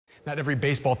Not every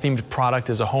baseball-themed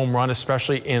product is a home run,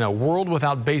 especially in a world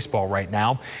without baseball right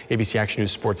now. ABC Action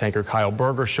News sports anchor Kyle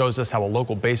Berger shows us how a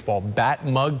local baseball bat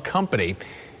mug company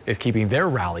is keeping their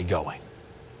rally going.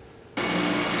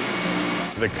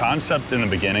 The concept in the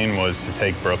beginning was to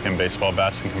take broken baseball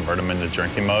bats and convert them into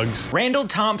drinking mugs. Randall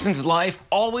Thompson's life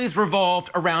always revolved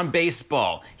around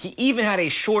baseball. He even had a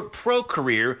short pro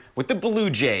career with the Blue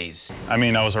Jays. I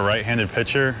mean, I was a right-handed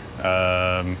pitcher.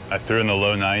 I threw in the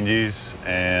low 90s,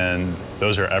 and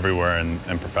those are everywhere in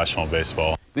professional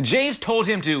baseball. The Jays told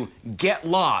him to get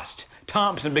lost.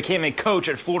 Thompson became a coach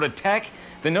at Florida Tech,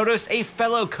 then noticed a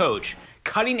fellow coach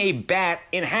cutting a bat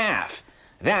in half.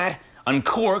 That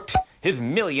uncorked his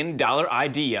 $1 million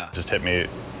idea. Just hit me,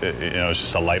 it was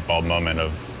just a light bulb moment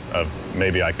of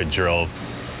maybe I could drill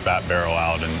bat barrel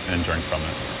out and drink from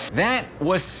it. That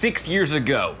was 6 years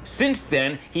ago. Since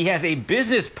then, he has a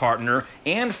business partner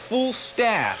and full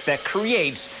staff that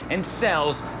creates and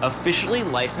sells officially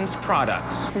licensed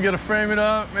products. We gotta frame it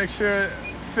up, make sure it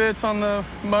fits on the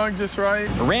mug just right.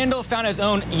 Randall found his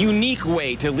own unique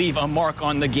way to leave a mark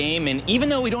on the game, and even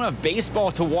though we don't have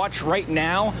baseball to watch right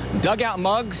now, Dugout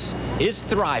Mugs is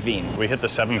thriving. We hit the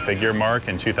 7-figure mark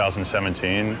in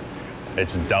 2017.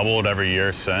 It's doubled every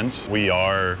year since. We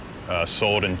are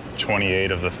sold in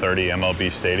 28 of the 30 MLB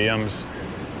stadiums.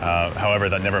 However,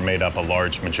 that never made up a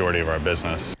large majority of our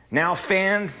business. Now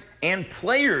fans and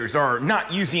players are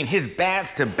not using his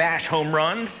bats to bash home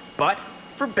runs, but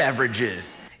for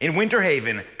beverages. In Winter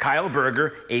Haven, Kyle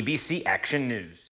Berger, ABC Action News.